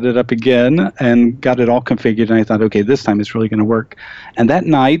I set it up again and got it all configured, and I thought, okay, this time it's really going to work. And that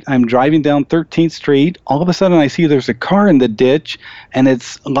night I'm driving down 13th Street. All of a sudden I see there's a car in the ditch and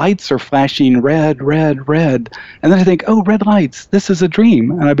its lights are flashing red, red, red. And then I think, oh, red lights, this is a dream.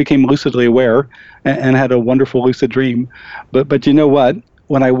 And I became lucidly aware and had a wonderful lucid dream. But you know what?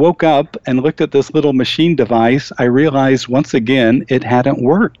 When I woke up and looked at this little machine device, I realized once again it hadn't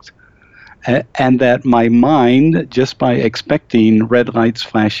worked. And that my mind, just by expecting red lights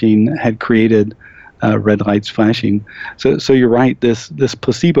flashing, had created red lights flashing. So you're right, this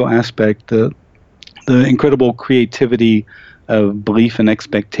placebo aspect, the incredible creativity of belief and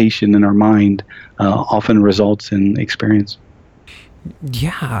expectation in our mind often results in experience.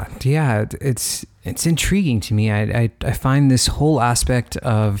 Yeah, it's intriguing to me. I find this whole aspect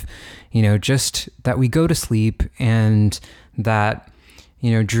of, just that we go to sleep and that,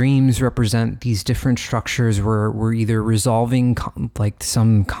 dreams represent these different structures where we're either resolving like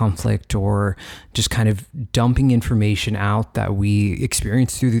some conflict or just kind of dumping information out that we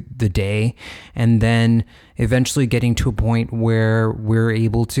experience through the day, and then eventually getting to a point where we're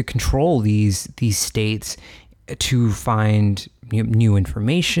able to control these states to find new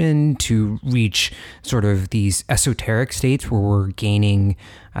information, to reach sort of these esoteric states where we're gaining,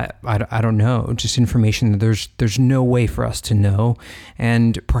 I don't know, just information that there's no way for us to know,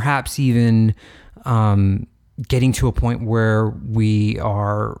 and perhaps even getting to a point where we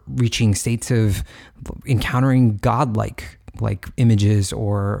are reaching states of encountering godlike like images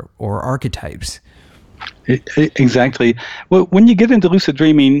or archetypes. Exactly. Well, when you get into lucid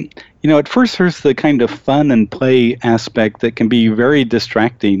dreaming, at first there's the kind of fun and play aspect that can be very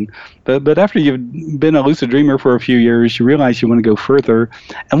distracting. But after you've been a lucid dreamer for a few years, you realize you want to go further.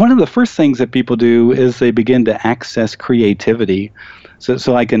 And one of the first things that people do is they begin to access creativity.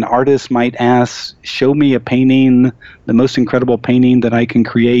 So like an artist might ask, show me a painting, the most incredible painting that I can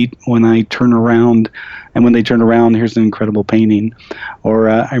create when I turn around. And when they turn around, here's an incredible painting. Or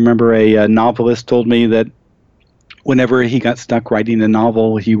I remember a novelist told me that whenever he got stuck writing a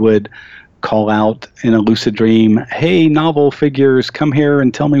novel, he would call out in a lucid dream, hey, novel figures, come here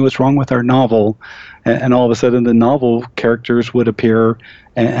and tell me what's wrong with our novel. And all of a sudden the novel characters would appear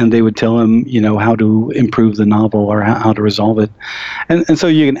and they would tell him, how to improve the novel or how to resolve it. And so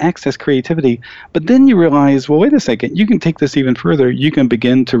you can access creativity, but then you realize, well, wait a second, you can take this even further. You can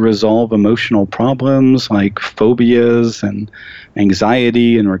begin to resolve emotional problems like phobias and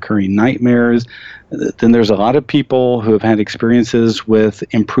anxiety and recurring nightmares. Then there's a lot of people who have had experiences with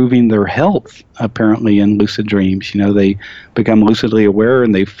improving their health, apparently, in lucid dreams. They become lucidly aware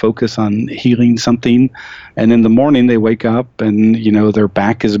and they focus on healing something. And in the morning, they wake up and, their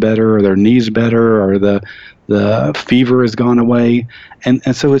back is better or their knees better or the fever has gone away.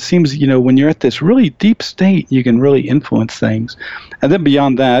 And so it seems, when you're at this really deep state, you can really influence things. And then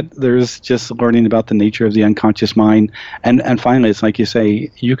beyond that, there's just learning about the nature of the unconscious mind. And finally, it's like you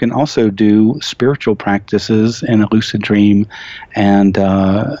say, you can also do spiritual practices in a lucid dream. And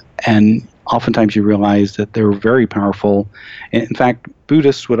oftentimes you realize that they're very powerful. In fact,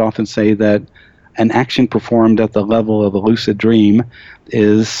 Buddhists would often say that an action performed at the level of a lucid dream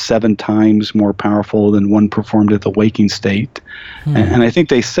is 7 times more powerful than one performed at the waking state. And I think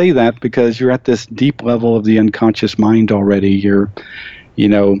they say that because you're at this deep level of the unconscious mind already. You're,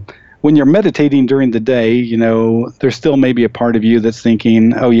 when you're meditating during the day, there's still maybe a part of you that's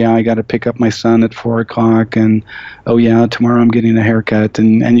thinking, oh yeah, I got to pick up my son at 4 o'clock, and oh yeah, tomorrow I'm getting a haircut,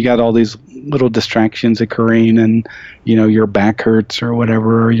 and you got all these little distractions occurring, and your back hurts or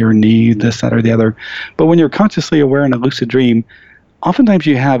whatever, or your knee, this, that, or the other. But when you're consciously aware in a lucid dream, oftentimes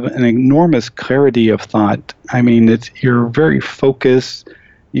you have an enormous clarity of thought. I mean, you're very focused.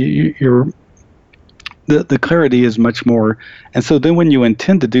 The clarity is much more. And so then when you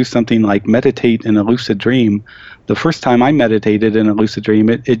intend to do something like meditate in a lucid dream, the first time I meditated in a lucid dream,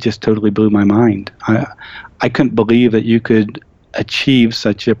 it just totally blew my mind. I couldn't believe that you could achieve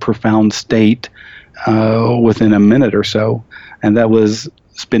such a profound state within a minute or so. And that was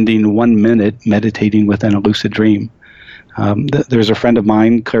spending 1 minute meditating within a lucid dream. There's a friend of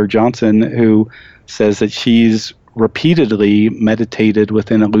mine, Claire Johnson, who says that she's repeatedly meditated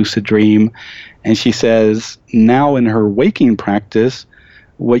within a lucid dream. And she says now in her waking practice,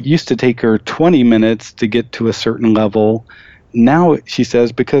 what used to take her 20 minutes to get to a certain level, now, she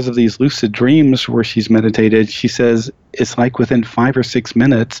says, because of these lucid dreams where she's meditated, she says it's like within 5 or 6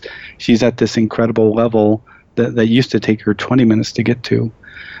 minutes, she's at this incredible level that used to take her 20 minutes to get to.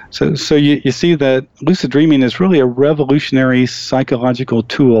 So you see that lucid dreaming is really a revolutionary psychological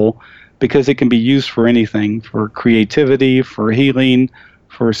tool because it can be used for anything, for creativity, for healing,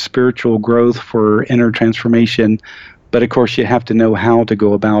 for spiritual growth, for inner transformation. But of course, you have to know how to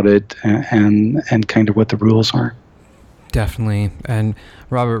go about it and kind of what the rules are. Definitely. And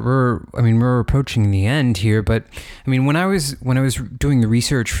Robert, we're approaching the end here, but I mean, when I was doing the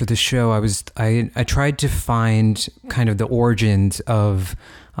research for the show, I tried to find kind of the origins of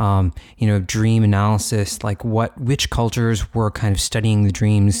dream analysis, like which cultures were kind of studying the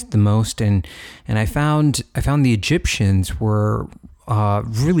dreams the most, and I found the Egyptians were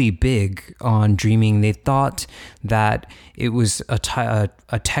really big on dreaming. They thought that it was a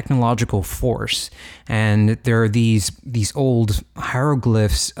technological force, and there are these old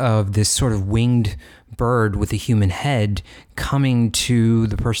hieroglyphs of this sort of winged bird with a human head coming to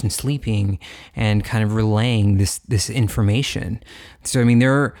the person sleeping and kind of relaying this information. So I mean,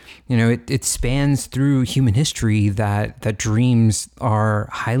 it spans through human history that dreams are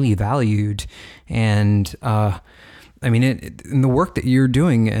highly valued, and in the work that you're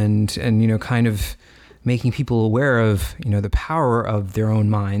doing and kind of making people aware of the power of their own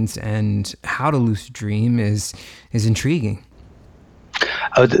minds and how to lucid dream is intriguing.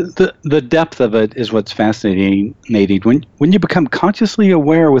 The depth of it is what's fascinating, Nadine. When you become consciously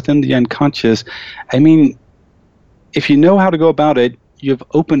aware within the unconscious, I mean, if you know how to go about it, you've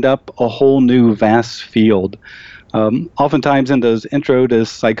opened up a whole new vast field. Oftentimes in those intro to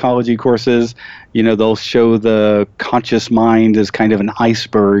psychology courses, they'll show the conscious mind as kind of an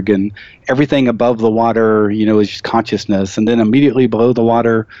iceberg, and everything above the water, is just consciousness. And then immediately below the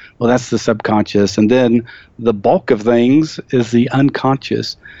water, well, that's the subconscious. And then the bulk of things is the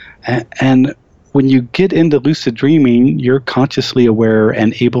unconscious. And when you get into lucid dreaming, you're consciously aware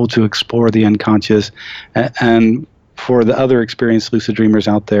and able to explore the unconscious. And for the other experienced lucid dreamers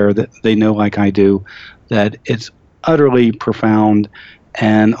out there, that they know, like I do, that it's utterly profound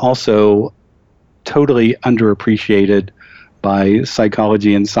and also totally underappreciated by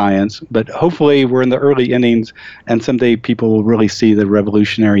psychology and science. But hopefully we're in the early innings, and someday people will really see the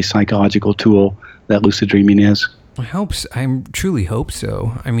revolutionary psychological tool that lucid dreaming is. I truly hope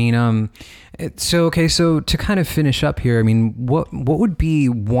so. I mean, so to kind of finish up here, I mean, what would be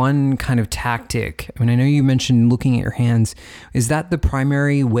one kind of tactic? I mean, I know you mentioned looking at your hands. Is that the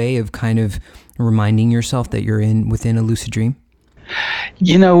primary way of kind of reminding yourself that you're within a lucid dream?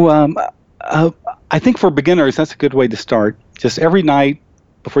 You know, I think for beginners, that's a good way to start. Just every night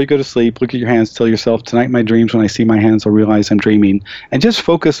before you go to sleep, look at your hands, tell yourself, tonight my dreams, when I see my hands, I'll realize I'm dreaming. And just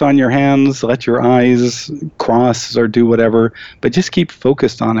focus on your hands, let your eyes cross or do whatever, but just keep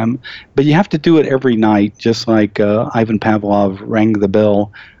focused on them. But you have to do it every night, just like Ivan Pavlov rang the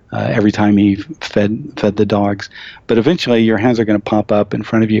bell every time he fed the dogs. But eventually your hands are going to pop up in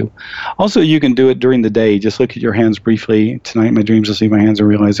front of you. Also, you can do it during the day. Just look at your hands briefly. Tonight my dreams, I'll see my hands and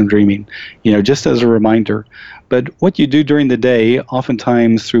realize I'm dreaming. Just as a reminder. But what you do during the day,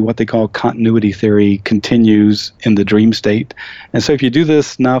 oftentimes through what they call continuity theory, continues in the dream state. And so if you do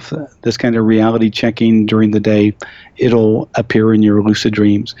this enough, this kind of reality checking during the day, it'll appear in your lucid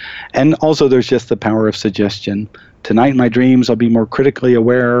dreams. And also there's just the power of suggestion. Tonight in my dreams, I'll be more critically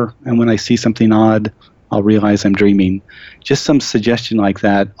aware, and when I see something odd, I'll realize I'm dreaming. Just some suggestion like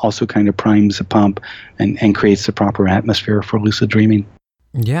that also kind of primes the pump and creates the proper atmosphere for lucid dreaming.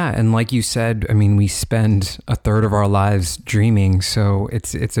 Yeah, and like you said, I mean, we spend a third of our lives dreaming, so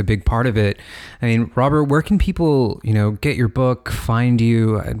it's a big part of it. I mean, Robert, where can people, get your book, find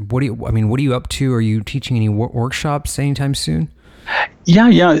you? What are you up to? Are you teaching any workshops anytime soon?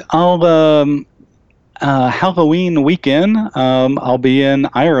 Yeah. I'll Halloween weekend, I'll be in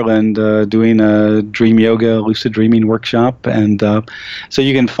Ireland doing a dream yoga, lucid dreaming workshop. And so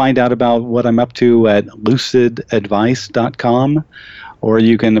you can find out about what I'm up to at lucidadvice.com. Or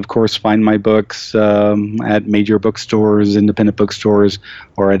you can, of course, find my books at major bookstores, independent bookstores,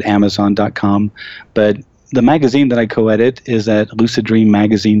 or at Amazon.com. But the magazine that I co-edit is at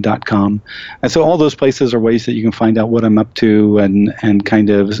luciddreammagazine.com. And so all those places are ways that you can find out what I'm up to and kind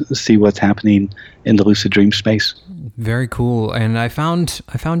of see what's happening in the lucid dream space. Very cool. And I found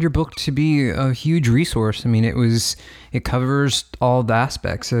your book to be a huge resource. I mean, it covers all the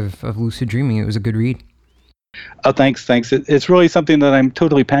aspects of lucid dreaming. It was a good read. Oh, thanks. It's really something that I'm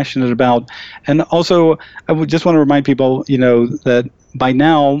totally passionate about. And also, I would just want to remind people, that by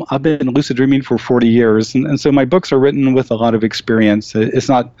now I've been lucid dreaming for 40 years. And so my books are written with a lot of experience. It's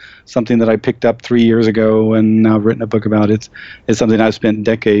not something that I picked up 3 years ago and now I've written a book about. It's something I've spent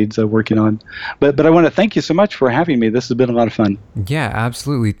decades working on. But I want to thank you so much for having me. This has been a lot of fun. Yeah,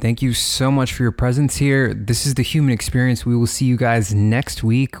 absolutely. Thank you so much for your presence here. This is The Human Experience. We will see you guys next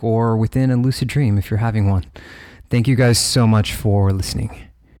week or within a lucid dream if you're having one. Thank you guys so much for listening.